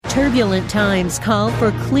Turbulent times call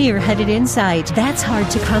for clear-headed insight. That's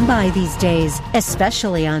hard to come by these days,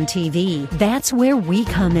 especially on TV. That's where we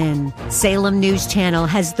come in. Salem News Channel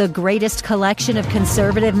has the greatest collection of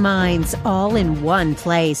conservative minds all in one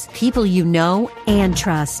place. People you know and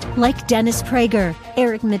trust, like Dennis Prager,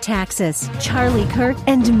 Eric Metaxas, Charlie Kirk,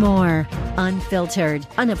 and more. Unfiltered,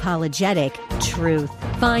 unapologetic truth.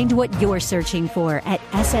 Find what you're searching for at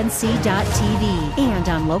snc.tv and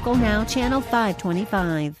on Local Now, Channel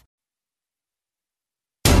 525.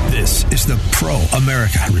 This is the Pro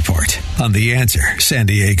America Report on The Answer San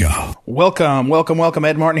Diego. Welcome.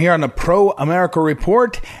 Ed Martin here on the Pro America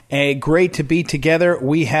Report. Great to be together.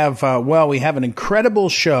 We have, we have an incredible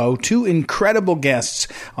show, two incredible guests.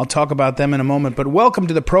 I'll talk about them in a moment, but welcome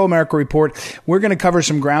to the Pro America Report. We're going to cover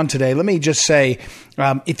some ground today. Let me just say,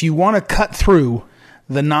 if you want to cut through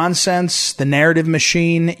the nonsense, the narrative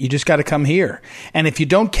machine, you just got to come here. And if you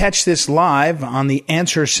don't catch this live on The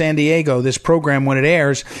Answer San Diego, this program when it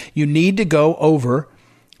airs, you need to go over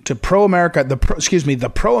to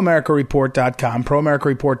ProAmericaReport.com,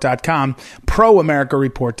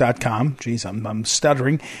 ProAmericaReport.com. Geez, I'm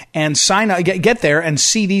stuttering. And sign up, get there and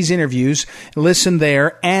see these interviews, listen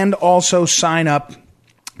there, and also sign up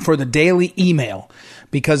for the daily email.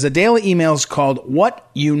 Because the daily email is called What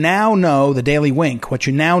You Now Know, the Daily Wink. What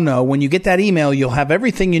you now know. When you get that email, you'll have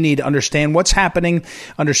everything you need to understand what's happening,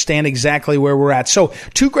 understand exactly where we're at. So,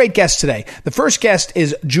 two great guests today. The first guest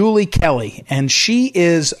is Julie Kelly, and she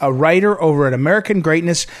is a writer over at American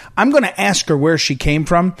Greatness. I'm going to ask her where she came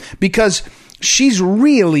from because she's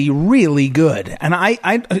really, really good. And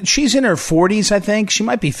she's in her 40s, I think. She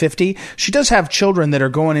might be 50. She does have children that are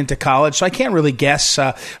going into college, so I can't really guess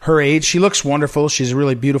her age. She looks wonderful. She's a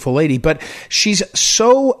really beautiful lady. But she's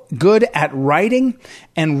so good at writing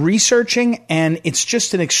and researching, and it's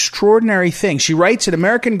just an extraordinary thing. She writes at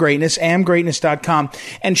American Greatness, amgreatness.com,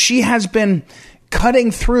 and she has been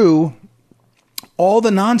cutting through all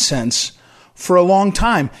the nonsense for a long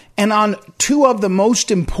time. And on two of the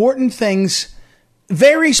most important things,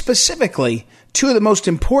 very specifically, two of the most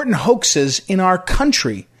important hoaxes in our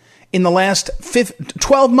country in the last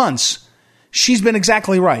 12 months, she's been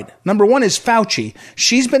exactly right. Number one is Fauci.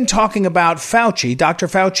 She's been talking about Fauci, Dr.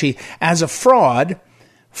 Fauci, as a fraud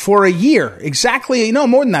for a year. Exactly,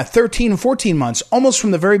 more than that, 13, 14 months, almost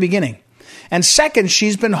from the very beginning. And second,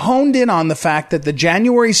 she's been honed in on the fact that the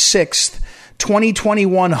January 6th,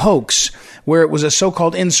 2021 hoax, where it was a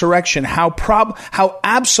so-called insurrection, how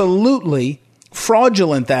absolutely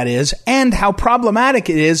fraudulent that is, and how problematic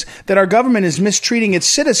it is that our government is mistreating its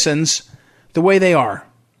citizens the way they are.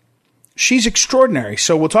 She's extraordinary.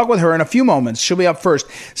 So we'll talk with her in a few moments. She'll be up first.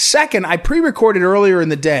 Second, I pre-recorded earlier in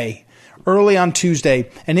the day, early on Tuesday,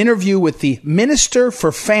 an interview with the Minister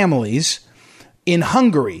for Families in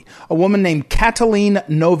Hungary, a woman named Katalin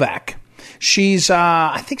Novak. She's,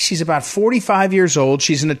 I think she's about 45 years old.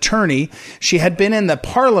 She's an attorney. She had been in the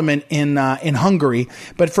parliament in Hungary,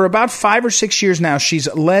 but for about 5 or 6 years now,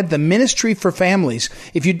 she's led the Ministry for Families.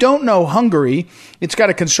 If you don't know Hungary, it's got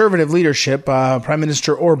a conservative leadership, Prime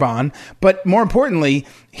Minister Orban, but more importantly,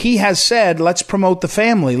 he has said, let's promote the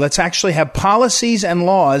family. Let's actually have policies and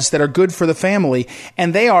laws that are good for the family.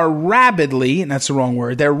 And they are rabidly, and that's the wrong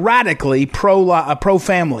word, they're radically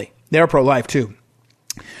pro-family. They're pro-life too.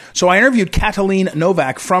 So I interviewed Katalin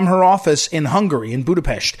Novak from her office in Hungary, in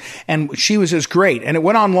Budapest, and she was just great. And it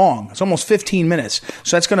went on long. It's almost 15 minutes.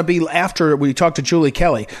 So that's going to be after we talk to Julie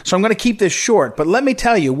Kelly. So I'm going to keep this short. But let me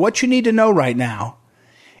tell you, what you need to know right now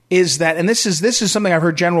is that, and this is something I've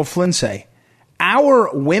heard General Flynn say,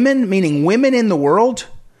 our women, meaning women in the world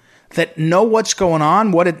that know what's going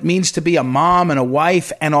on, what it means to be a mom and a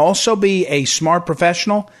wife, and also be a smart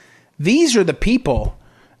professional, these are the people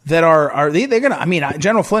that they're going to,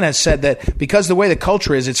 General Flynn has said that because the way the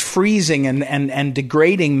culture is, it's freezing and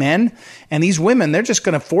degrading men. And these women, they're just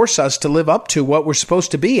going to force us to live up to what we're supposed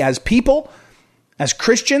to be as people, as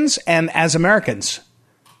Christians, and as Americans.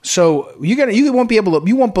 So you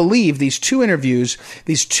won't believe these two interviews,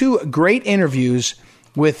 these two great interviews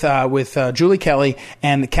with Julie Kelly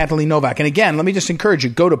and Katalin Novak. And again, let me just encourage you,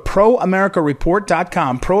 go to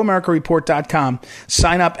ProAmericaReport.com, ProAmericaReport.com,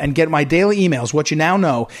 sign up and get my daily emails. What you now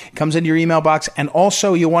know comes into your email box. And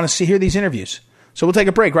also you'll want to hear these interviews. So we'll take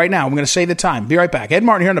a break right now. I'm going to save the time. Be right back. Ed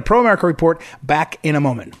Martin here on the Pro America Report. Back in a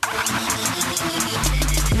moment.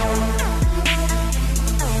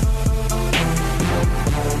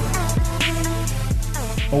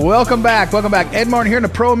 Welcome back. Welcome back. Ed Martin here in the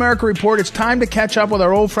Pro America Report. It's time to catch up with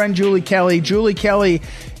our old friend Julie Kelly. Julie Kelly,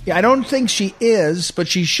 I don't think she is, but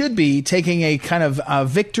she should be taking a kind of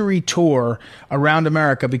victory tour around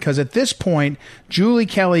America, because at this point, Julie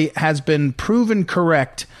Kelly has been proven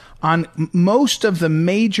correct on most of the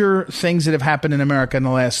major things that have happened in America in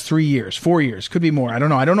the last 3 years, 4 years, could be more. I don't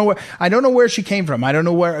know. I don't know where she came from. I don't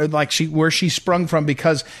know where she sprung from,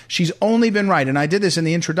 because she's only been right. And I did this in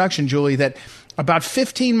the introduction, Julie, that about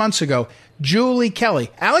 15 months ago, Julie Kelly,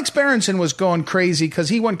 Alex Berenson was going crazy because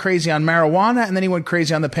he went crazy on marijuana and then he went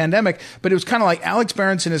crazy on the pandemic. But it was kind of like Alex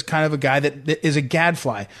Berenson is kind of a guy that is a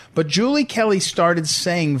gadfly. But Julie Kelly started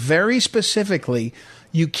saying very specifically,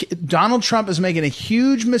 Donald Trump is making a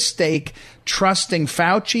huge mistake trusting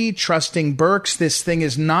Fauci, trusting Birx. This thing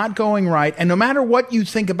is not going right. And no matter what you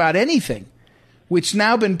think about anything, it's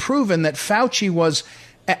now been proven that Fauci was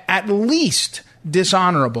at least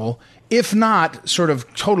dishonorable, if not sort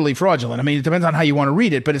of totally fraudulent. I mean, it depends on how you want to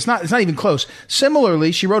read it, but it's not even close.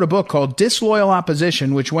 Similarly, she wrote a book called Disloyal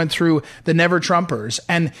Opposition, which went through the Never Trumpers.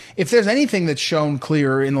 And if there's anything that's shown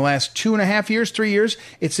clear in the last 2.5 years, 3 years,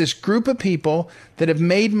 it's this group of people that have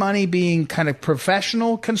made money being kind of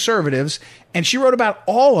professional conservatives. And she wrote about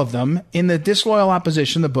all of them in the Disloyal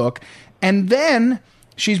Opposition, the book. And then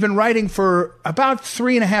she's been writing for about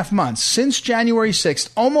 3.5 months, since January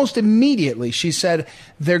 6th. Almost immediately, she said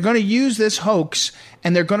they're going to use this hoax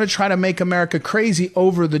and they're going to try to make America crazy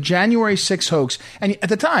over the January 6th hoax. And at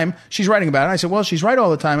the time, she's writing about it. I said, well, she's right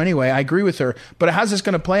all the time anyway. I agree with her. But how's this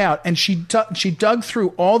going to play out? And she dug through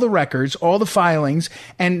all the records, all the filings,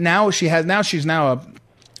 and she's now a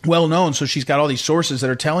well known, so she's got all these sources that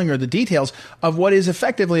are telling her the details of what is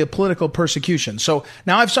effectively a political persecution. So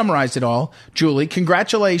now I've summarized it all. Julie,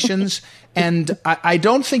 congratulations. And I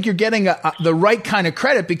don't think you're getting the right kind of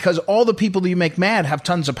credit, because all the people that you make mad have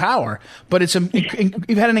tons of power. But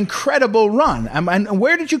you've had an incredible run. And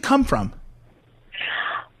where did you come from?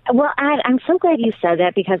 Well, I'm so glad you said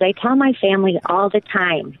that, because I tell my family all the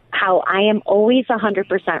time how I am always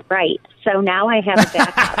 100% right. So now I have a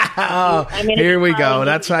backup. Here we go.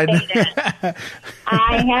 That's right.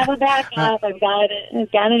 I have a backup. I've got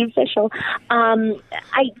an official.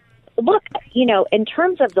 Look, in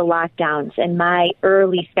terms of the lockdowns and my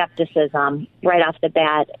early skepticism right off the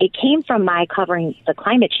bat, it came from my covering the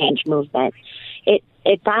climate change movement.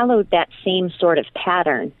 It followed that same sort of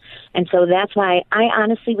pattern. And so that's why I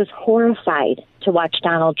honestly was horrified to watch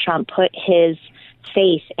Donald Trump put his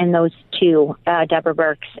face in those two, Deborah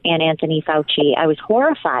Birx and Anthony Fauci. I was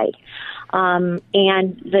horrified. And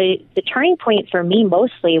the turning point for me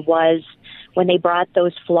mostly was when they brought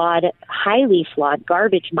those highly flawed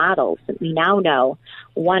garbage models that we now know,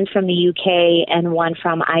 one from the UK and one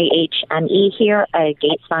from IHME here, a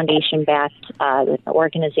Gates Foundation-backed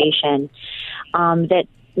organization, that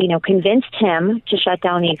convinced him to shut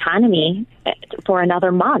down the economy for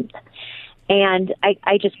another month. And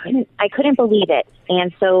I just couldn't believe it.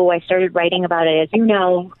 And so I started writing about it. As you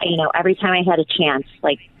know, every time I had a chance,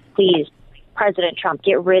 like, please, President Trump,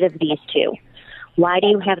 get rid of these two. Why do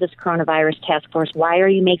you have this coronavirus task force? Why are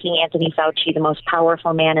you making Anthony Fauci the most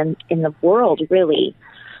powerful man in the world, really?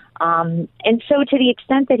 And so to the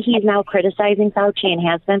extent that he is now criticizing Fauci and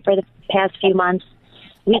has been for the past few months,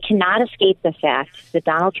 we cannot escape the fact that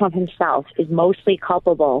Donald Trump himself is mostly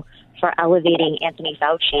culpable for elevating Anthony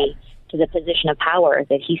Fauci to the position of power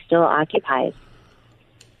that he still occupies.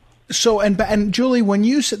 So, and Julie, when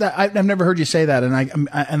you said that, I've never heard you say that,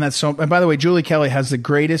 and that's so. And by the way, Julie Kelly has the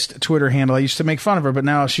greatest Twitter handle. I used to make fun of her, but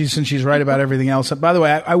now since she's right about everything else. By the way,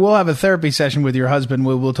 I will have a therapy session with your husband.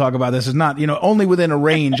 We'll talk about this. It's not, only within a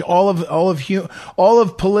range, all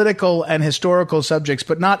of political and historical subjects,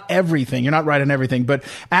 but not everything. You're not right on everything. But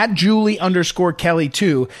at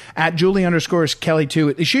Julie_Kelly2, at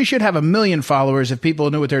Julie_Kelly2, she should have 1 million followers if people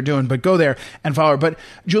knew what they're doing. But go there and follow her. But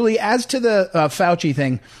Julie, as to the Fauci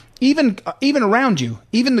thing. Even around you,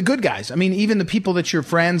 even the good guys. I mean, even the people that's your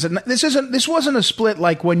friends. And this wasn't a split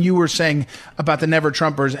like when you were saying about the Never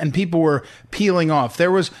Trumpers and people were peeling off.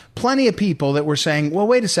 There was plenty of people that were saying, well,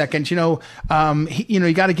 wait a second, you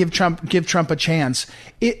got to give Trump a chance.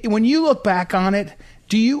 When you look back on it,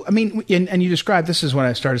 and you described, this is what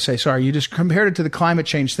I started to say, sorry, you just compared it to the climate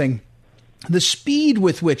change thing. the speed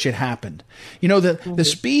with which it happened, the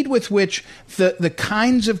speed with which the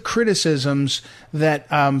kinds of criticisms that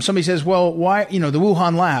somebody says, well, why, the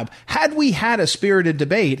Wuhan lab, had we had a spirited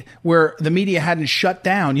debate where the media hadn't shut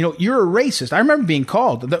down, you're a racist. I remember being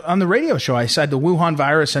called on the radio show. I said the Wuhan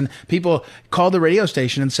virus, and people called the radio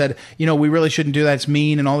station and said, we really shouldn't do that. It's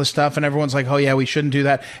mean and all this stuff. And everyone's like, oh yeah, we shouldn't do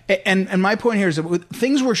that. And my point here is that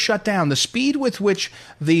things were shut down. The speed with which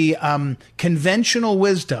the conventional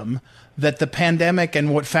wisdom that the pandemic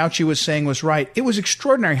and what Fauci was saying was right. It was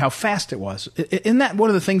extraordinary how fast it was. Isn't that one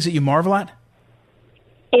of the things that you marvel at?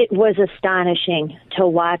 It was astonishing to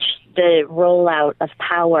watch the rollout of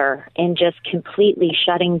power and just completely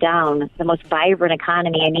shutting down the most vibrant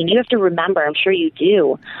economy. I mean, you have to remember, I'm sure you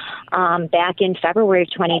do, back in February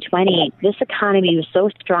of 2020, this economy was so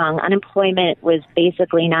strong. Unemployment was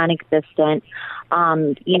basically non-existent.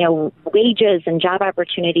 Wages and job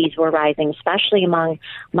opportunities were rising, especially among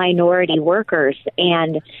minority workers.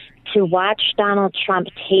 And to watch Donald Trump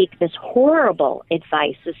take this horrible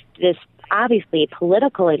advice, this obviously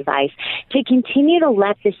political advice, to continue to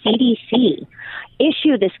let the CDC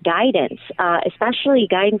issue this guidance, especially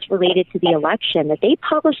guidance related to the election that they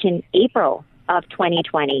published in April of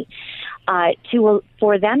 2020,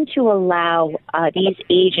 for them to allow these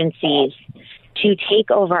agencies to take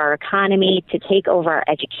over our economy, to take over our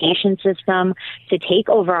education system, to take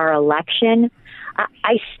over our election.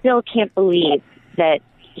 I still can't believe that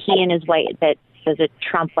he and that the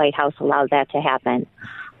Trump White House allowed that to happen.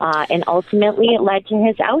 And ultimately it led to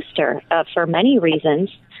his ouster for many reasons,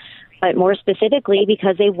 but more specifically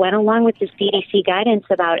because they went along with the CDC guidance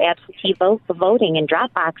about absentee voting and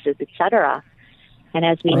drop boxes, et cetera. And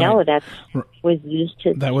as we know, that was used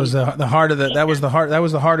to. That was the heart of the. That was the heart. That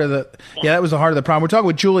was the heart of the. Yeah, that was the heart of the problem. We're talking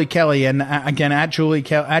with Julie Kelly, and again at Julie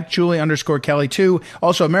 @Julie_Kelly too.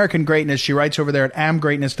 Also, American Greatness. She writes over there at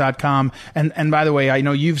amgreatness.com. And by the way, I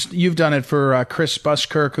know you've done it for Chris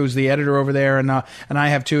Buskirk, who's the editor over there, and I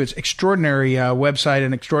have too. It's extraordinary website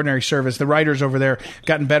and extraordinary service. The writers over there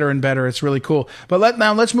gotten better and better. It's really cool. But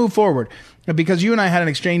let's move forward. Because you and I had an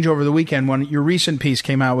exchange over the weekend when your recent piece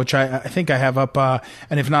came out, which I think I have up,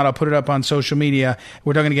 and if not, I'll put it up on social media.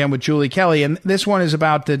 We're talking again with Julie Kelly, and this one is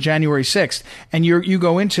about the January 6th. And you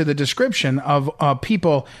go into the description of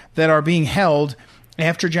people that are being held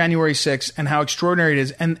after January 6th and how extraordinary it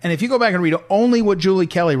is. And if you go back and read only what Julie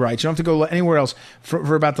Kelly writes, you don't have to go anywhere else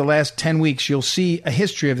for about the last 10 weeks, you'll see a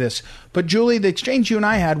history of this. But Julie, the exchange you and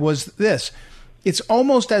I had was this. It's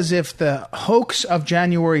almost as if the hoax of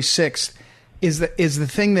January 6th is the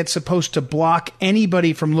thing that's supposed to block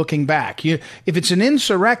anybody from looking back. If it's an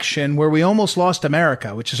insurrection where we almost lost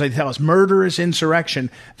America, which is, they tell us, murderous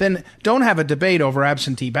insurrection, then don't have a debate over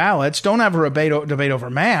absentee ballots. Don't have a debate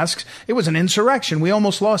over masks. It was an insurrection. We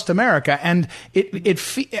almost lost America. And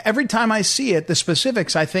every time I see it, the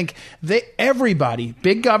specifics, I think everybody,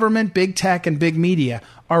 big government, big tech, and big media,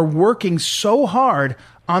 are working so hard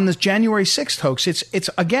on this January 6th hoax.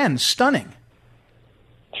 It's again, stunning.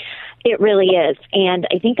 It really is. And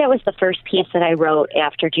I think that was the first piece that I wrote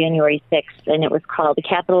after January 6th, and it was called "The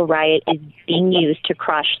Capitol Riot is Being Used to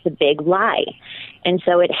Crush the Big Lie." And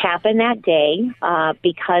so it happened that day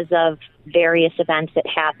because of various events that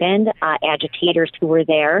happened, agitators who were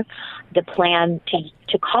there. The plan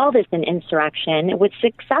to call this an insurrection was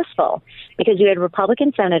successful because you had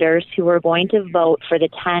Republican senators who were going to vote for the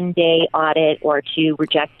 10-day audit or to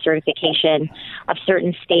reject certification of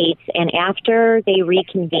certain states. And after they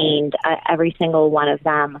reconvened, every single one of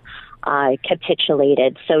them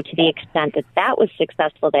capitulated. So to the extent that that was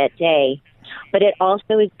successful that day, but it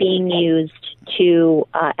also is being used to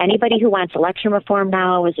anybody who wants election reform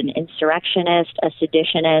now is an insurrectionist, a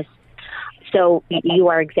seditionist. So you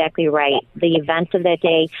are exactly right. The events of that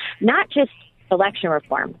day, not just election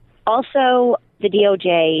reform, also the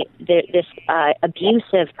DOJ, this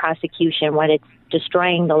abusive prosecution when it's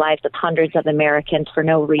destroying the lives of hundreds of Americans for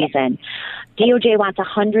no reason. DOJ wants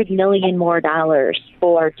 $100 million more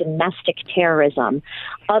for domestic terrorism.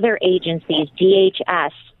 Other agencies,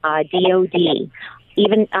 DHS, DOD,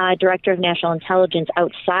 even Director of National Intelligence,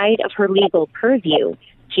 outside of her legal purview.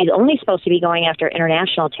 She's only supposed to be going after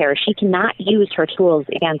international terror. She cannot use her tools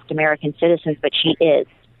against American citizens, but she is.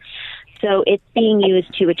 So it's being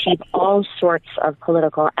used to achieve all sorts of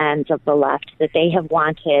political ends of the left that they have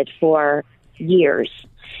wanted for years.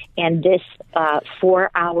 And this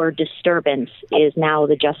 4-hour disturbance is now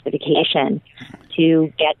the justification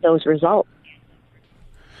to get those results.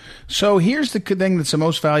 So here's the thing that's the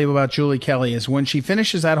most valuable about Julie Kelly is when she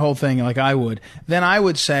finishes that whole thing, like I would, then I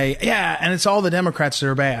would say, yeah, and it's all the Democrats that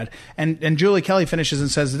are bad. And Julie Kelly finishes and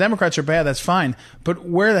says, the Democrats are bad, that's fine, but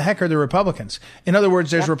where the heck are the Republicans? In other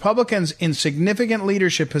words, there's Republicans in significant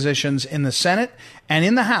leadership positions in the Senate and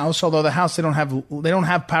in the House, although the House, they don't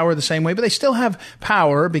have power the same way, but they still have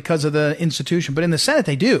power because of the institution. But in the Senate,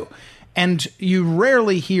 they do. And you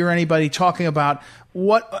rarely hear anybody talking about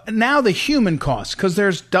what now the human cost, because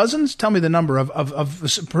there's dozens, tell me the number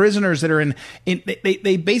of prisoners that are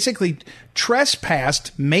they basically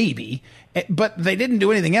trespassed, maybe, but they didn't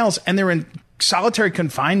do anything else. And they're in solitary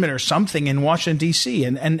confinement or something in Washington, D.C.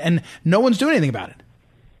 And no one's doing anything about it.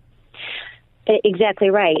 Exactly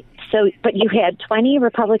right. So, but you had 20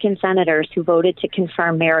 Republican senators who voted to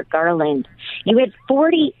confirm Merrick Garland. You had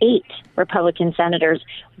 48 Republican senators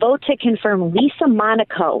vote to confirm Lisa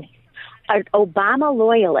Monaco, an Obama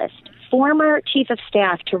loyalist, former chief of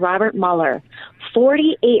staff to Robert Mueller.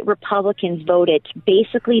 48 Republicans voted to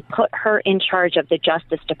basically put her in charge of the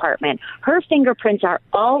Justice Department. Her fingerprints are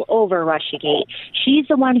all over Russiagate. She's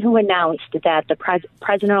the one who announced that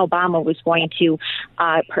President Obama was going to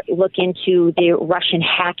look into the Russian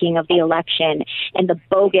hacking of the election and the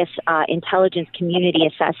bogus intelligence community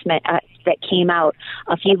assessment that came out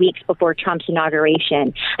a few weeks before Trump's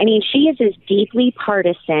inauguration. I mean, she is as deeply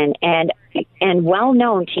partisan and well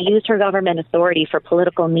known to use her government authority for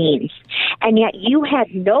political means. And yet you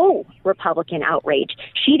had no Republican outrage.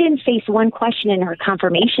 She didn't face one question in her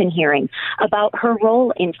confirmation hearing about her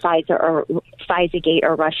role in FISA or FISAgate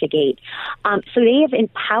or Russiagate. So they have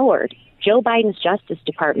empowered Joe Biden's Justice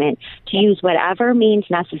Department to use whatever means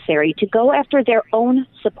necessary to go after their own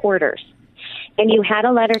supporters. And you had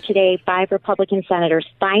a letter today, 5 Republican senators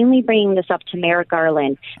finally bringing this up to Merrick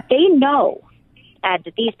Garland. They know that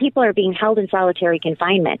these people are being held in solitary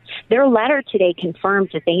confinement. Their letter today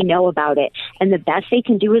confirms that they know about it. And the best they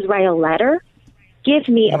can do is write a letter. Give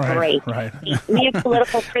me a break. Right. We have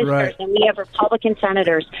political prisoners and we have Republican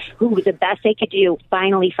senators who the best they could do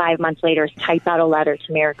finally 5 months later is type out a letter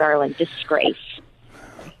to Merrick Garland. Disgrace.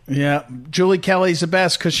 Yeah, Julie Kelly's the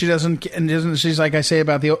best because she doesn't. She's like I say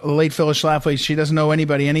about the late Phyllis Schlafly. She doesn't know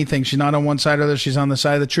anybody anything. She's not on one side or the other. She's on the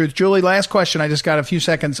side of the truth. Julie, last question. I just got a few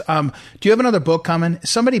seconds. Do you have another book coming? Is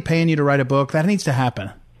somebody paying you to write a book? That needs to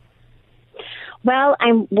happen. Well,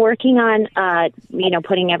 I'm working on,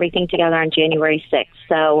 putting everything together on January 6th.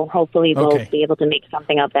 So hopefully we'll be able to make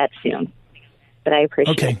something of that soon. But I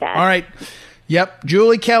appreciate that. All right. Yep.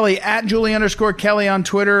 Julie Kelly at Julie_Kelly on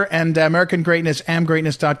Twitter and American Greatness,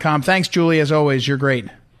 amgreatness.com. Thanks, Julie. As always, you're great.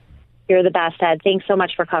 You're the best, Ed. Thanks so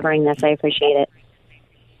much for covering this. I appreciate it.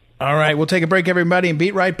 All right. We'll take a break, everybody, and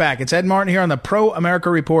be right back. It's Ed Martin here on the Pro America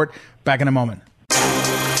Report. Back in a moment.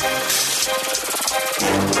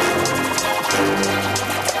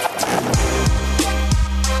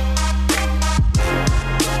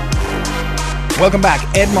 Welcome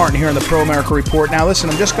back. Ed Martin here on the Pro America Report. Now, listen,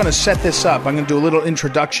 I'm just going to set this up. I'm going to do a little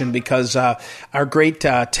introduction because our great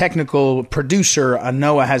technical producer,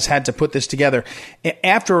 Noah, has had to put this together.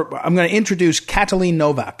 I'm going to introduce Katalin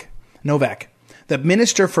Novak, the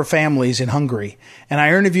Minister for Families in Hungary. And I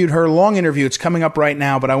interviewed her, long interview. It's coming up right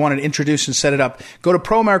now, but I wanted to introduce and set it up. Go to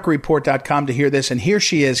proamericareport.com to hear this. And here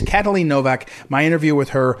she is, Katalin Novak, my interview with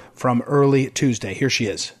her from early Tuesday. Here she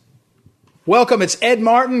is. Welcome. It's Ed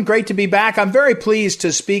Martin. Great to be back. I'm very pleased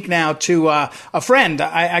to speak now to a friend.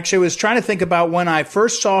 I actually was trying to think about when I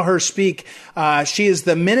first saw her speak. She is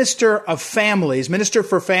the Minister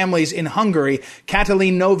for Families in Hungary,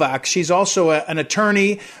 Katalin Novak. She's also an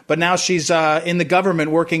attorney, but now she's in the government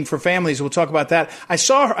working for families. We'll talk about that.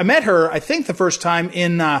 I met her, I think, the first time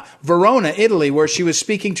in Verona, Italy, where she was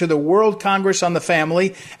speaking to the World Congress on the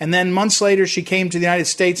Family. And then months later, she came to the United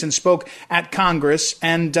States and spoke at Congress.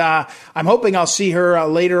 And I'm hoping I'll see her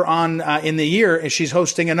later on in the year. She's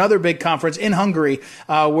hosting another big conference in Hungary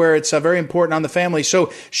where it's very important on the family.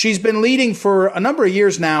 So she's been leading for a number of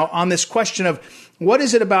years now on this question of what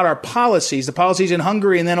is it about our policies, the policies in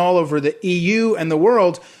Hungary and then all over the EU and the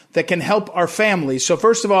world that can help our families. So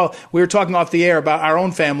first of all, we were talking off the air about our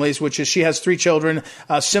own families, which is she has 3 children,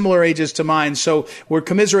 similar ages to mine. So we're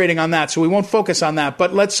commiserating on that. So we won't focus on that.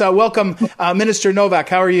 But let's welcome Minister Novak.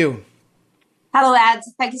 How are you? Hello, Ed.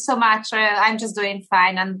 Thank you so much. I'm just doing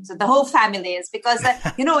fine, and the whole family is because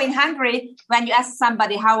in Hungary, when you ask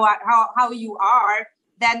somebody how you are,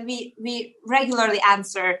 then we regularly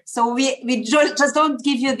answer. So we just don't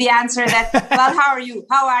give you the answer that well, how are you?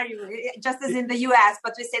 How are you? Just as in the U.S.,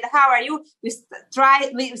 but we say how are you? We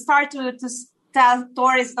start to tell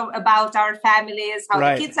stories about our families, how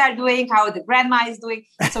the kids are doing, how the grandma is doing.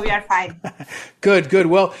 So we are fine. Good.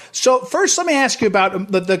 Well, so first, let me ask you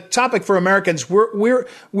about the topic for Americans.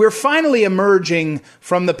 We're finally emerging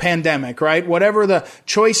from the pandemic, right? Whatever the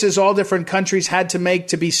choices all different countries had to make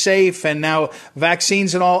to be safe, and now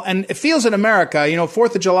vaccines and all. And it feels in America,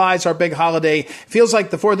 4th of July is our big holiday. It feels like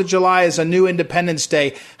the 4th of July is a new Independence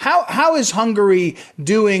Day. How is Hungary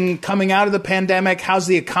doing coming out of the pandemic? How's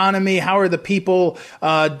the economy? How are the people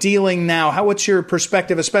dealing now? What's your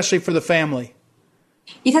perspective, especially for the family?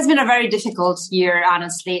 It has been a very difficult year,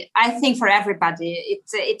 honestly. I think for everybody,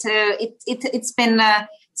 it's been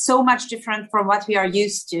so much different from what we are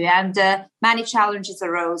used to, and many challenges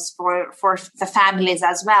arose for the families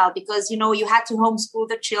as well, because you had to homeschool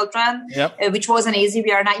the children, which wasn't easy.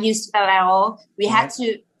 We are not used to that at all. We had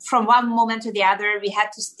to. From one moment to the other, we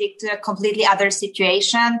had to stick to a completely other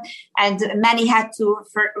situation, and many had to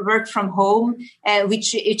work from home,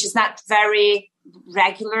 which is not very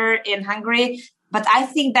regular in Hungary. But I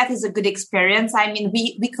think that is a good experience. I mean,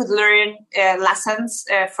 we could learn lessons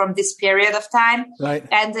from this period of time, right?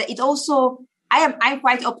 And it also, I'm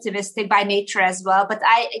quite optimistic by nature as well. But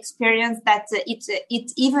I experienced that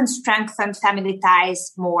it even strengthened family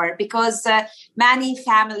ties more, because many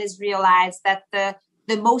families realize that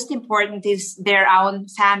the most important is their own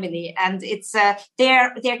family, and it's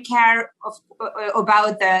their care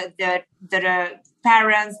about the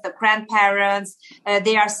parents, the grandparents.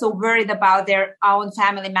 They are so worried about their own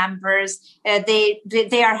family members.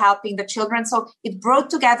 They are helping the children. So it brought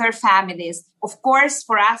together families. Of course,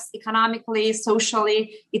 for us, economically,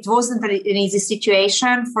 socially, it wasn't an easy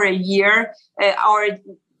situation for a year. Our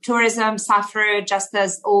tourism suffered just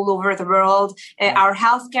as all over the world. Our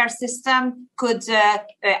healthcare system could,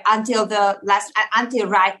 until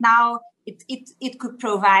right now, it could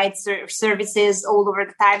provide services all over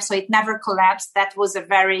the time, so it never collapsed. That was a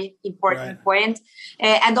very important point.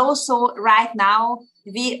 And also, right now,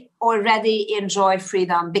 we already enjoy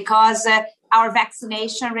freedom, because our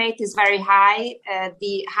vaccination rate is very high,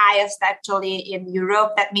 the highest actually in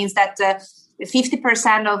Europe. That means that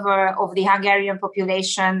 50% of the Hungarian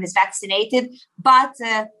population is vaccinated, but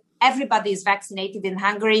everybody is vaccinated in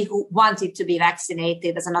Hungary who wanted to be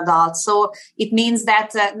vaccinated as an adult. So it means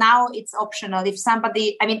that now it's optional. If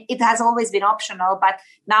somebody, it has always been optional, but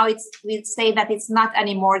now we say that it's not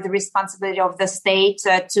anymore the responsibility of the state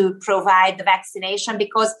to provide the vaccination,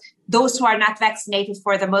 because those who are not vaccinated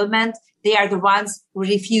for the moment, they are the ones who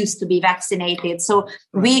refuse to be vaccinated. So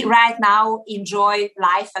we right now enjoy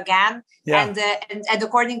life again. Yeah. And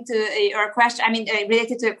according to your question,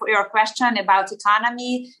 related to your question about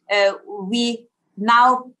economy, we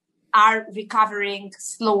now are recovering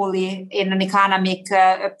slowly in an economic,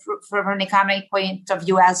 from an economic point of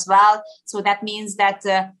view as well. So that means that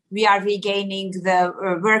we are regaining the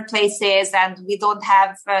workplaces, and we don't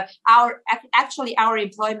have our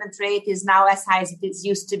employment rate is now as high as it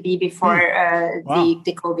used to be before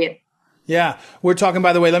the COVID. Yeah. We're talking,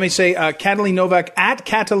 by the way, let me say, Katalin Novak, at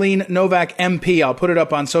Katalin Novak MP. I'll put it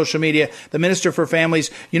up on social media, the Minister for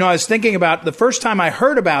Families. I was thinking about the first time I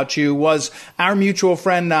heard about you was our mutual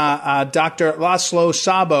friend, Dr. Laszlo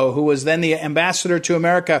Szabo, who was then the ambassador to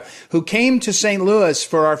America, who came to St. Louis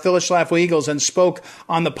for our Phyllis Schlafly Eagles and spoke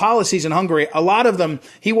on the policies in Hungary. A lot of them,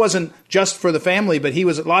 he wasn't just for the family, but a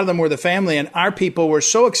lot of them were the family. And our people were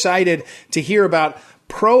so excited to hear about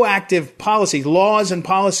proactive policies, laws and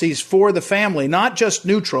policies for the family, not just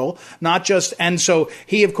neutral, and so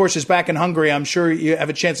he, of course, is back in Hungary. I'm sure you have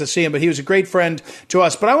a chance to see him, but he was a great friend to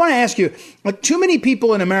us. But I want to ask you, too many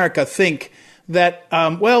people in America think that,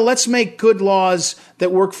 let's make good laws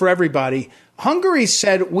that work for everybody. Hungary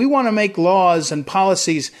said, we want to make laws and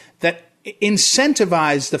policies that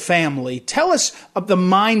incentivize the family. Tell us of the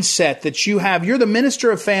mindset that you have. You're the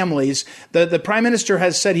Minister of Families. The Prime Minister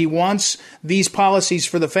has said he wants these policies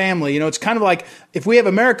for the family. It's kind of like if we have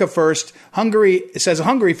America first, Hungary says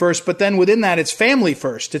Hungary first, but then within that it's family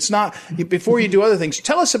first. It's not before you do other things.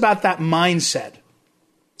 Tell us about that mindset.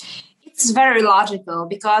 It's very logical,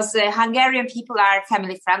 because Hungarian people are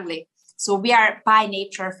family friendly. So we are by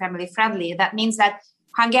nature family friendly. That means that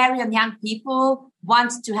Hungarian young people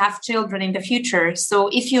want to have children in the future. So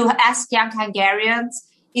if you ask young Hungarians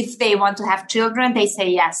if they want to have children, they say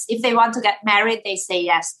yes. If they want to get married, they say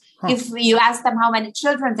yes. If you ask them how many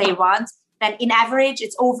children they want, then in average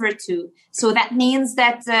it's over 2. So that means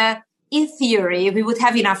that in theory, we would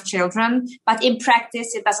have enough children, but in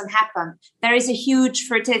practice, it doesn't happen. There is a huge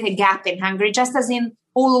fertility gap in Hungary, just as in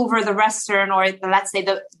all over the Western or let's say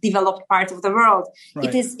the developed part of the world.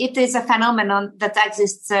 Right. It is a phenomenon that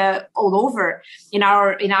exists all over in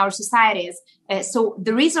our societies. So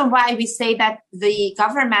the reason why we say that the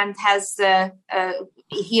government has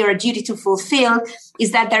here a duty to fulfill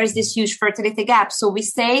is that there is this huge fertility gap. So we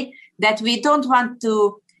say that we don't want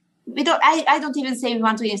to. I don't even say we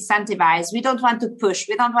want to incentivize. We don't want to push.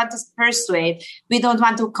 We don't want to persuade. We don't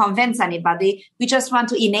want to convince anybody. We just want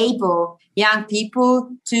to enable young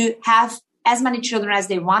people to have as many children as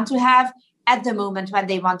they want to have at the moment when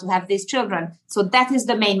they want to have these children. So that is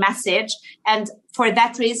the main message. And for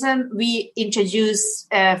that reason, we introduce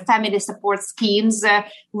family support schemes,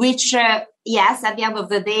 which, yes, at the end of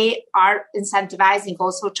the day are incentivizing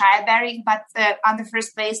also childbearing, but on the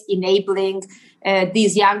first place, enabling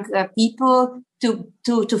these young people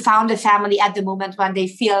to found a family at the moment when they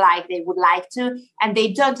feel like they would like to, and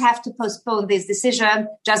they don't have to postpone this decision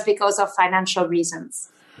just because of financial reasons.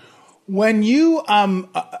 When you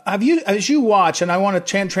as you watch, and I want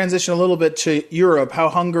to transition a little bit to Europe, how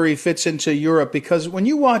Hungary fits into Europe, because when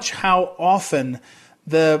you watch how often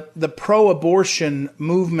the pro-abortion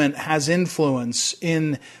movement has influence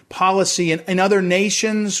in policy in other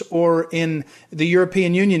nations or in the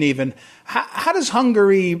European Union even, how does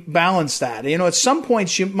Hungary balance that? You know, at some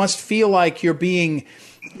points you must feel like you're being,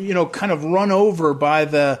 you know, kind of run over by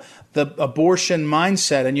the abortion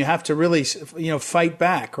mindset, and you have to really, you know, fight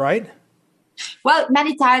back, right? Well,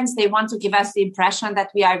 many times they want to give us the impression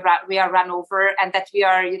that we are run over and that we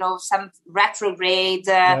are, you know, some retrograde,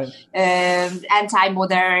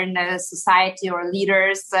 anti-modern society or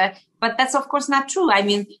leaders. But that's, of course, not true. I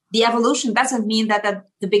mean, the evolution doesn't mean that at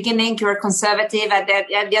the beginning you're conservative and at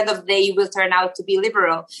the end of the day you will turn out to be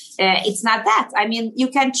liberal. It's not that. I mean, you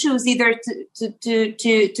can choose either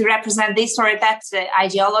to represent this or that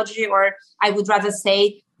ideology, or I would rather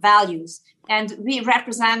say values. And we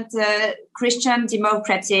represent Christian,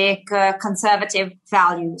 democratic, conservative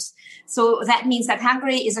values. So that means that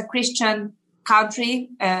Hungary is a Christian country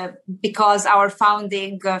because our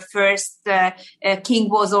founding first king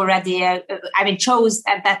was already, chose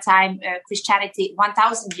at that time Christianity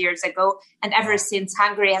 1,000 years ago. And ever since,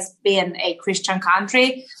 Hungary has been a Christian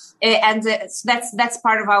country. And so that's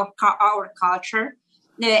part of our culture.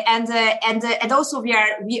 And also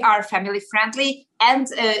we are family friendly, and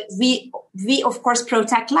we of course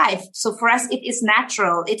protect life. So for us it is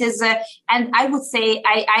natural. It is, and I would say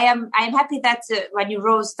I am happy that when you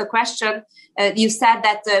rose the question, you said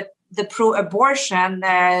that the pro-abortion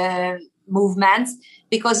movement,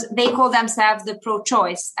 because they call themselves the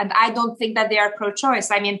pro-choice, and I don't think that they are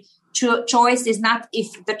pro-choice. I mean, choice is not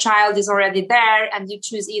if the child is already there and you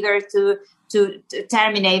choose either to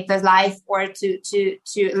terminate the life or to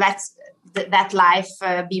let that life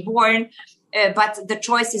be born. But the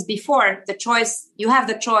choice is before. The choice, you have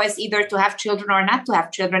the choice either to have children or not to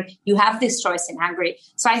have children. You have this choice in Hungary.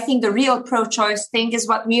 So I think the real pro-choice thing is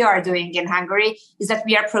what we are doing in Hungary, is that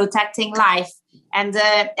we are protecting life. And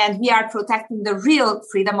we are protecting the real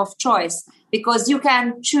freedom of choice, because you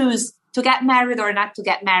can choose to get married or not to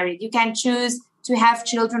get married. You can choose to have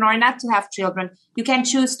children or not to have children. You can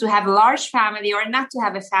choose to have a large family or not to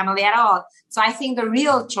have a family at all. So I think the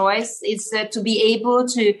real choice is to be able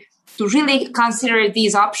to really consider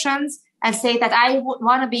these options and say that I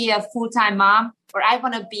want to be a full-time mom, or I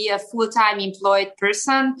want to be a full-time employed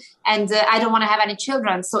person, and I don't want to have any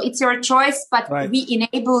children. So it's your choice, but we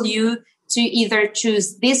enable you to either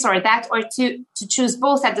choose this or that, or to choose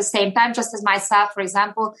both at the same time, just as myself, for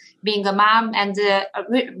example, being a mom and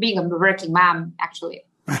being a working mom, actually.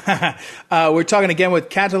 We're talking again with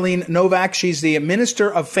Katalin Novak. She's the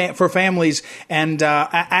Minister for Families, and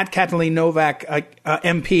at Katalin Novak,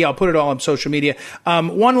 MP. I'll put it all on social media.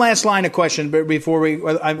 One last line of question before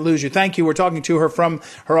I lose you. Thank you. We're talking to her from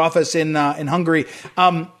her office in Hungary.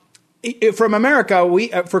 From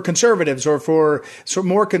America, for conservatives or for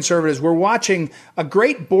more conservatives, we're watching a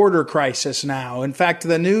great border crisis now. In fact,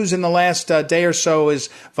 the news in the last day or so is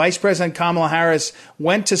Vice President Kamala Harris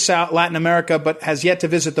went to Latin America, but has yet to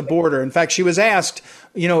visit the border. In fact, she was asked,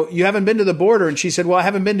 you know, you haven't been to the border. And she said, well, I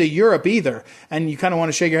haven't been to Europe either. And you kind of want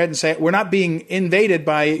to shake your head and say, we're not being invaded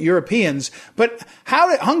by Europeans. But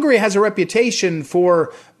Hungary has a reputation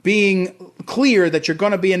for being clear that you're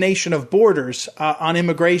going to be a nation of borders on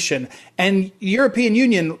immigration. And the European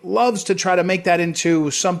Union loves to try to make that into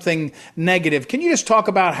something negative. Can you just talk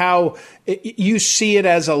about how you see it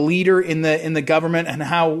as a leader in the government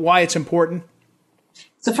and why it's important?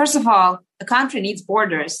 So first of all, a country needs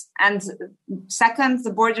borders. And second,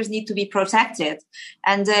 the borders need to be protected.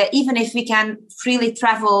 And even if we can freely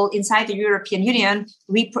travel inside the European Union,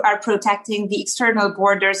 we are protecting the external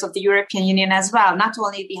borders of the European Union as well, not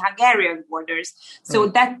only the Hungarian borders. So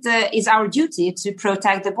that is our duty, to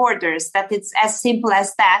protect the borders. That it's as simple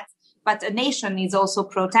as that. But a nation needs also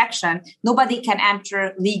protection. Nobody can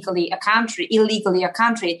enter illegally a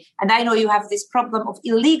country. And I know you have this problem of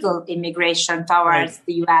illegal immigration towards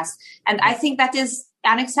the U.S. And I think that is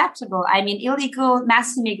unacceptable. I mean, illegal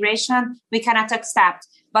mass immigration, we cannot accept.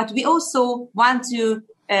 But we also want to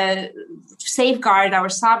safeguard our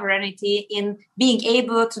sovereignty in being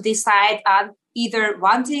able to decide on either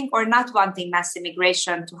wanting or not wanting mass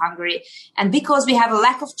immigration to Hungary. And because we have a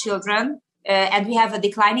lack of children, and we have a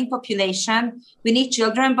declining population, we need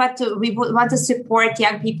children, but we want to support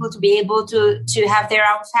young people to be able to have their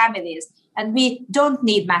own families. And we don't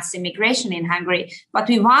need mass immigration in Hungary. What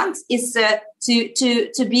we want is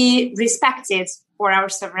to be respected for our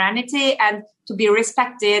sovereignty and to be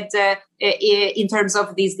respected in terms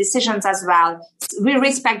of these decisions as well. We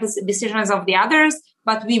respect the decisions of the others,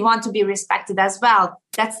 but we want to be respected as well.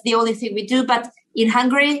 That's the only thing we do. But in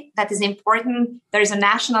Hungary, that is important. There is a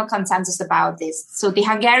national consensus about this. So the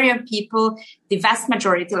Hungarian people, the vast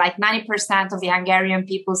majority, like 90% of the Hungarian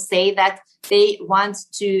people, say that they want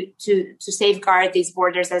to safeguard these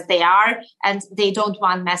borders as they are, and they don't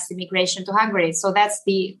want mass immigration to Hungary. So that's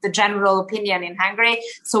the general opinion in Hungary.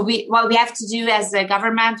 So what we have to do as a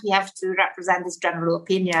government, we have to represent this general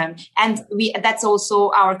opinion. And that's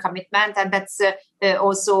also our commitment, and that's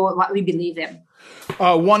also what we believe in.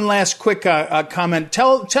 One last quick comment.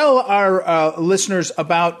 Tell our listeners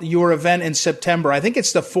about your event in September. I think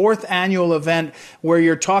it's the 4th annual event where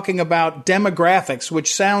you're talking about demographics,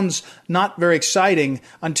 which sounds not very exciting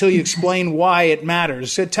until you explain why it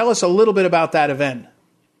matters. So tell us a little bit about that event.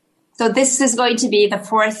 So this is going to be the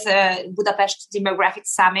 4th Budapest Demographic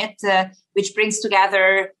Summit, which brings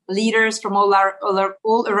together leaders from all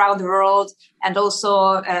around the world, and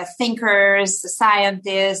also thinkers,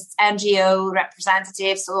 scientists, NGO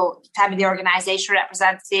representatives, so family organization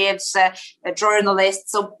representatives,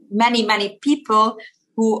 journalists, so many people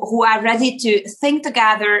who are ready to think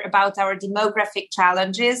together about our demographic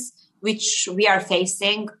challenges, which we are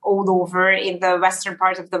facing all over in the western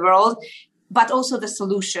part of the world, but also the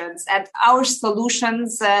solutions. And our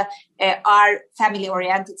solutions are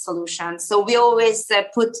family-oriented solutions. So we always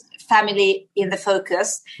put family in the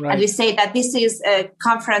focus. Right. And we say that this is a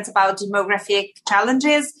conference about demographic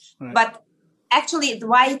challenges. Right. But actually,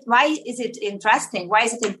 why is it interesting? Why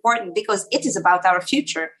is it important? Because it is about our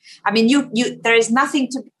future. I mean, there is nothing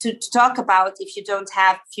to talk about if you don't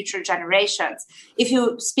have future generations. If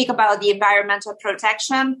you speak about the environmental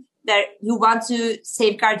protection, that you want to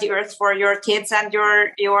safeguard the earth for your kids and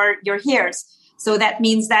your heirs. So that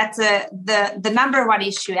means that the number one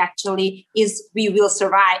issue actually is we will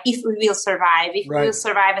survive. If we will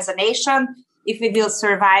survive as a nation, if we will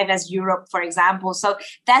survive as Europe, for example. So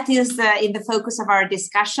that is in the focus of our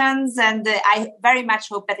discussions. And I very much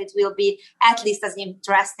hope that it will be at least as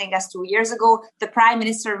interesting as 2 years ago. The Prime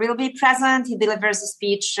Minister will be present. He delivers a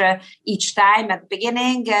speech each time at the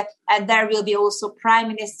beginning. And there will be also prime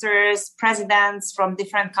ministers, presidents from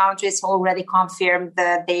different countries who already confirmed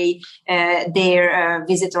their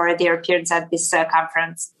visit or their appearance at this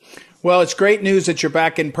conference. Well, it's great news that you're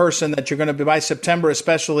back in person, that you're going to be by September,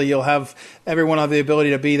 especially everyone will have the ability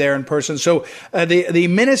to be there in person. So the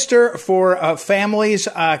Minister for Families,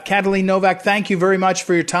 Katalin Novak, thank you very much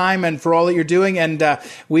for your time and for all that you're doing. And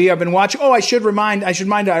we have been watching. Oh, I should remind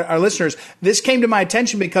our listeners, this came to my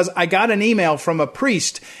attention because I got an email from a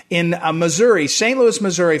priest in Missouri, St. Louis,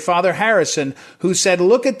 Missouri, Father Harrison, who said,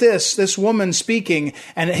 look at this woman speaking,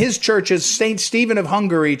 and his church is St. Stephen of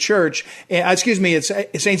Hungary Church. It's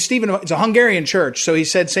St. Stephen. It's a Hungarian church. So he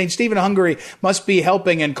said St. Stephen of Hungary must be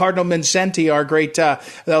helping. And Cardinal Mindszenty, our great, a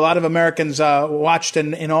lot of Americans watched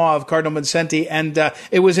in awe of Cardinal Mindszenty. And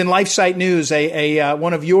it was in LifeSite News,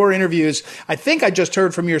 one of your interviews. I think I just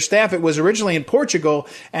heard from your staff. It was originally in Portugal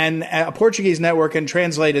and a Portuguese network and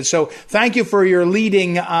translated. So thank you for your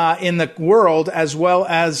leading in the world as well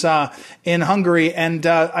as in Hungary. And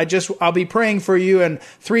I'll be praying for you and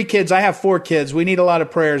 3 kids. I have 4 kids. We need a lot of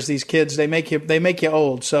prayers. These kids, they make you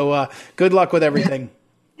old. So good luck with everything.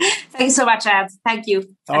 Thank you so much, Ed. Thank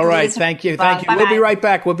you. All right. Thank you. Bye-bye. We'll be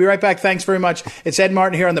right back. Thanks very much. It's Ed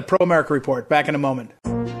Martin here on the Pro America Report. Back in a moment.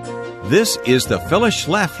 This is the Phyllis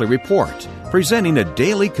Schlafly Report, presenting a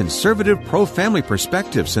daily conservative pro-family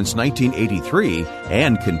perspective since 1983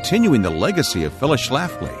 and continuing the legacy of Phyllis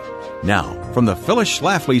Schlafly. Now, from the Phyllis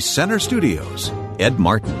Schlafly Center Studios, Ed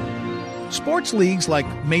Martin. Sports leagues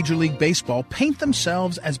like Major League Baseball paint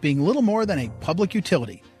themselves as being little more than a public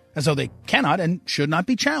utility, as though they cannot and should not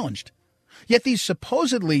be challenged. Yet these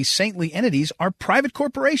supposedly saintly entities are private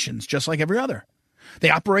corporations, just like every other. They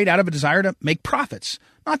operate out of a desire to make profits,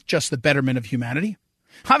 not just the betterment of humanity.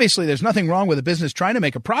 Obviously, there's nothing wrong with a business trying to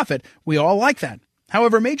make a profit. We all like that.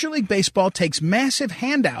 However, Major League Baseball takes massive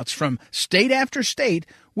handouts from state after state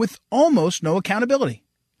with almost no accountability.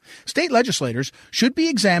 State legislators should be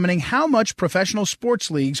examining how much professional sports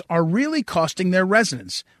leagues are really costing their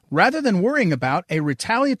residents, rather than worrying about a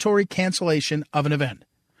retaliatory cancellation of an event.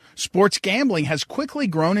 Sports gambling has quickly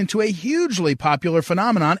grown into a hugely popular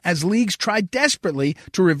phenomenon as leagues try desperately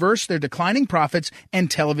to reverse their declining profits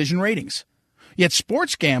and television ratings. Yet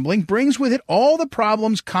sports gambling brings with it all the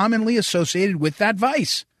problems commonly associated with that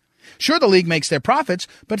vice. Sure, the league makes their profits,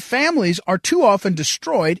 but families are too often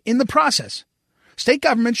destroyed in the process. State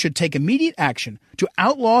governments should take immediate action to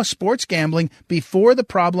outlaw sports gambling before the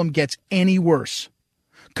problem gets any worse.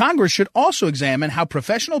 Congress should also examine how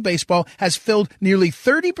professional baseball has filled nearly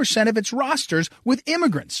 30% of its rosters with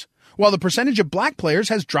immigrants, while the percentage of black players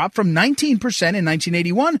has dropped from 19% in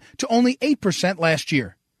 1981 to only 8% last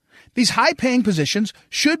year. These high-paying positions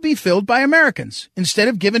should be filled by Americans instead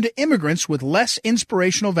of given to immigrants with less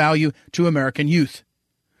inspirational value to American youth.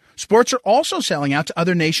 Sports are also selling out to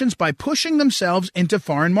other nations by pushing themselves into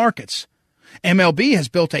foreign markets. MLB has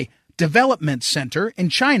built a development center in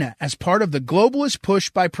China as part of the globalist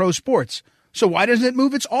push by pro sports. So why doesn't it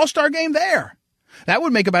move its All-Star game there? That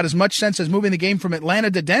would make about as much sense as moving the game from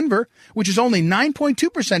Atlanta to Denver, which is only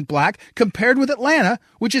 9.2% black, compared with Atlanta,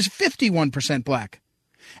 which is 51% black.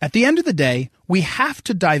 At the end of the day, we have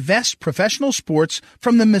to divest professional sports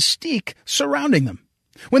from the mystique surrounding them.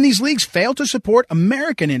 When these leagues fail to support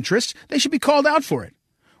American interests, they should be called out for it.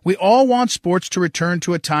 We all want sports to return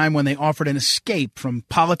to a time when they offered an escape from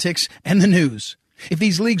politics and the news. If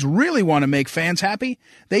these leagues really want to make fans happy,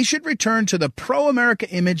 they should return to the pro-America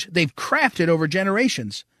image they've crafted over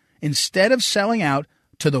generations, instead of selling out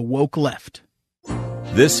to the woke left.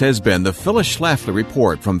 This has been the Phyllis Schlafly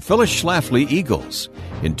Report from Phyllis Schlafly Eagles.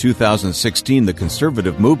 In 2016, the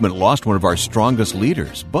conservative movement lost one of our strongest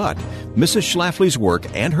leaders, but Mrs. Schlafly's work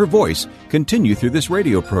and her voice continue through this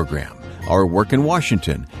radio program, our work in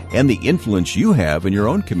Washington, and the influence you have in your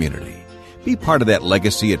own community. Be part of that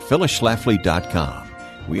legacy at phyllisschlafly.com.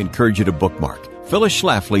 We encourage you to bookmark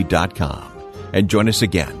phyllisschlafly.com and join us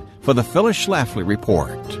again for the Phyllis Schlafly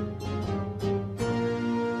Report.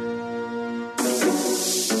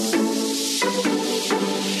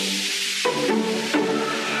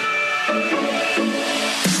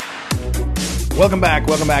 Welcome back.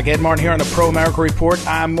 Ed Martin here on the Pro America Report.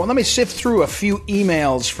 Well, let me sift through a few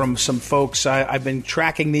emails from some folks. I've been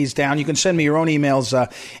tracking these down. You can send me your own emails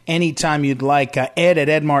anytime you'd like.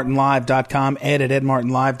 ed@edmartinlive.com,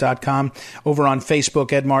 ed@edmartinlive.com. Over on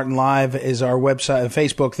Facebook, Ed Martin Live is our website,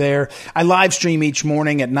 Facebook there. I live stream each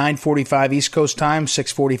morning at 9:45 East Coast time,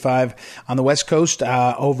 6:45 on the West Coast,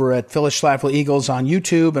 over at Phyllis Schlafly Eagles on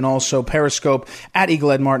YouTube, and also Periscope at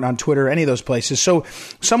Eagle Ed Martin on Twitter, any of those places. So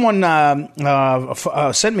someone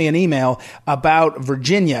sent me an email about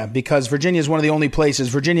Virginia, because Virginia is one of the only places.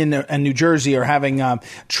 Virginia and New Jersey are having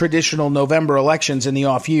traditional November elections in the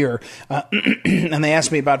off year. And they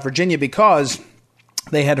asked me about Virginia because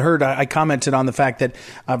they had heard, I commented on the fact that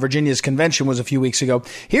Virginia's convention was a few weeks ago.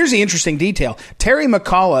 Here's the interesting detail. Terry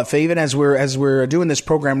McAuliffe, even as we're doing this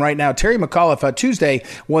program right now, Terry McAuliffe, Tuesday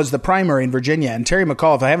was the primary in Virginia. And Terry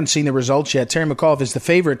McAuliffe, I haven't seen the results yet. Terry McAuliffe is the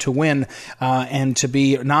favorite to win and to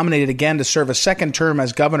be nominated again to serve a second term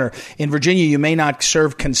as governor. In Virginia, you may not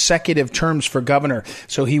serve consecutive terms for governor.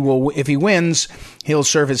 So he will, if he wins, he'll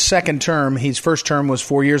serve his second term. His first term was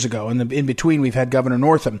 4 years ago. And in between, we've had Governor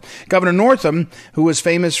Northam. Governor Northam, who was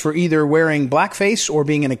famous for either wearing blackface or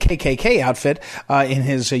being in a KKK outfit in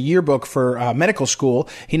his yearbook for medical school.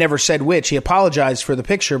 He never said which. He apologized for the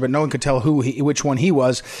picture, but no one could tell which one he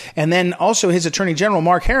was. And then also his Attorney General,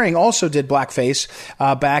 Mark Herring, also did blackface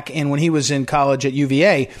back when he was in college at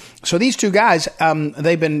UVA. So these two guys,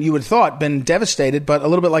 they've been, you would have thought, been devastated, but a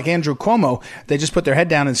little bit like Andrew Cuomo, they just put their head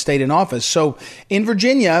down and stayed in office. So in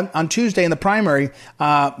Virginia, on Tuesday in the primary,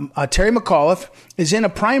 Terry McAuliffe is in a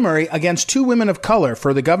primary against two women of color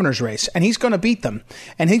for the governor's race, and he's going to beat them.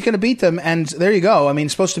 And there you go. I mean,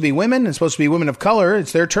 it's supposed to be women, it's supposed to be women of color,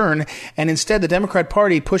 it's their turn, and instead the Democrat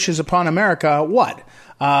Party pushes upon America what?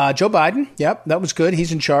 Joe Biden, yep, that was good.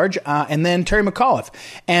 He's in charge. And then Terry McAuliffe.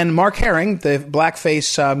 And Mark Herring, the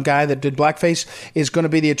blackface guy that did blackface, is going to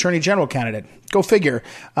be the Attorney General candidate. Go figure.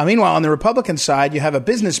 Meanwhile, on the Republican side, you have a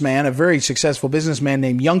businessman, a very successful businessman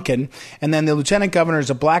named Youngkin, and then the lieutenant governor is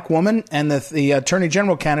a black woman, and the Attorney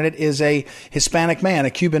General candidate is a Hispanic man, a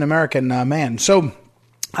Cuban-American man. So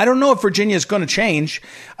I don't know if Virginia is going to change.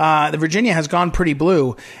 Virginia has gone pretty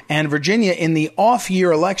blue, and Virginia in the off-year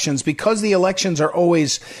elections, because the elections are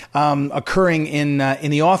always occurring in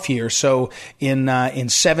the off year. So in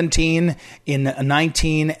 17, in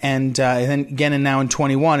 19, and then again and now in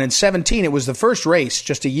 21. In 17, it was the first race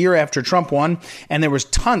just a year after Trump won, and there was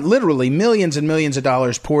literally millions and millions of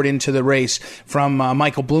dollars poured into the race from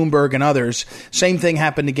Michael Bloomberg and others. Same thing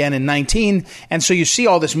happened again in 19, and so you see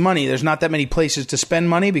all this money. There's not that many places to spend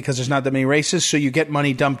money because there's not that many races, so you get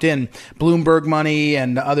money dumped in, Bloomberg money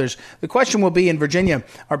and others. The question will be in Virginia,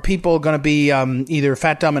 are people going to be either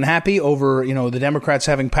fat, dumb, and happy over, the Democrats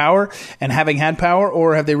having power and having had power,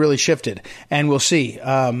 or have they really shifted? And we'll see.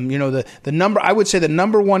 The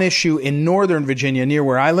number one issue in Northern Virginia, near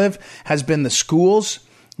where I live, has been the schools,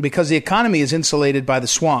 because the economy is insulated by the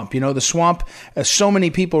swamp. The swamp, so many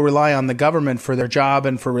people rely on the government for their job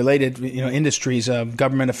and for related, industries,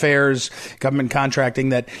 government affairs, government contracting,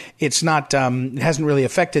 that it's not, it hasn't really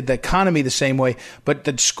affected the economy the same way. But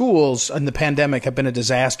the schools in the pandemic have been a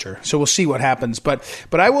disaster. So we'll see what happens. But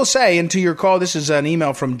I will say, and to your call, this is an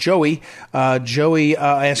email from Joey. Joey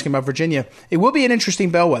asking about Virginia. It will be an interesting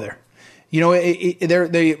bellwether.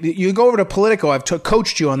 You go over to Politico. I've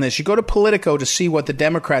coached you on this. You go to Politico to see what the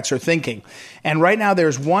Democrats are thinking. And right now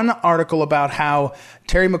there's one article about how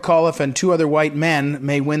Terry McAuliffe and two other white men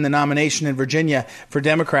may win the nomination in Virginia for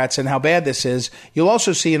Democrats and how bad this is. You'll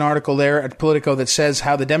also see an article there at Politico that says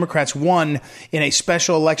how the Democrats won in a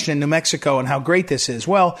special election in New Mexico and how great this is.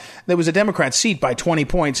 Well, there was a Democrat seat by 20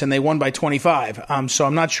 points and they won by 25. So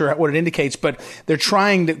I'm not sure what it indicates, but they're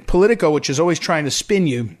Politico, which is always trying to spin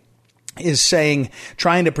you, is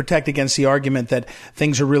trying to protect against the argument that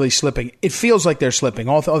things are really slipping. It feels like they're slipping,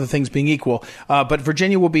 all the other things being equal. But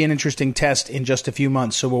Virginia will be an interesting test in just a few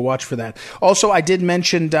months, so we'll watch for that. Also, I did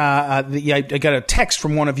mention, I got a text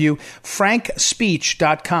from one of you,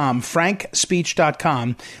 frankspeech.com,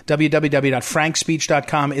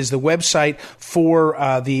 www.frankspeech.com is the website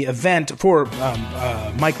for the event, for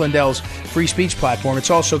Mike Lindell's free speech platform.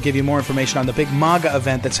 It's also give you more information on the big MAGA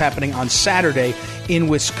event that's happening on Saturday in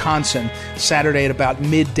Wisconsin. Saturday at about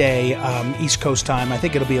midday East Coast time. I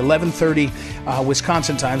think it'll be 11:30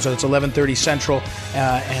 Wisconsin time, so it's 11:30 Central,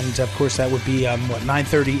 and of course that would be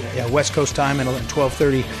 9:30 West Coast time and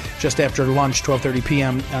 12:30 just after lunch, 12:30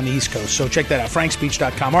 p.m. on the East Coast. So check that out,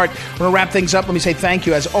 frankspeech.com. All right, we're going to wrap things up. Let me say thank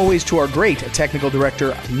you, as always, to our great technical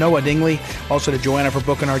director, Noah Dingley, also to Joanna for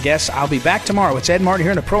booking our guests. I'll be back tomorrow. It's Ed Martin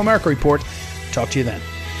here in the Pro America Report. Talk to you then.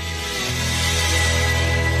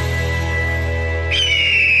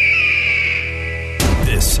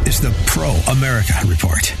 This is the Pro America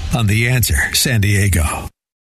Report on The Answer San Diego.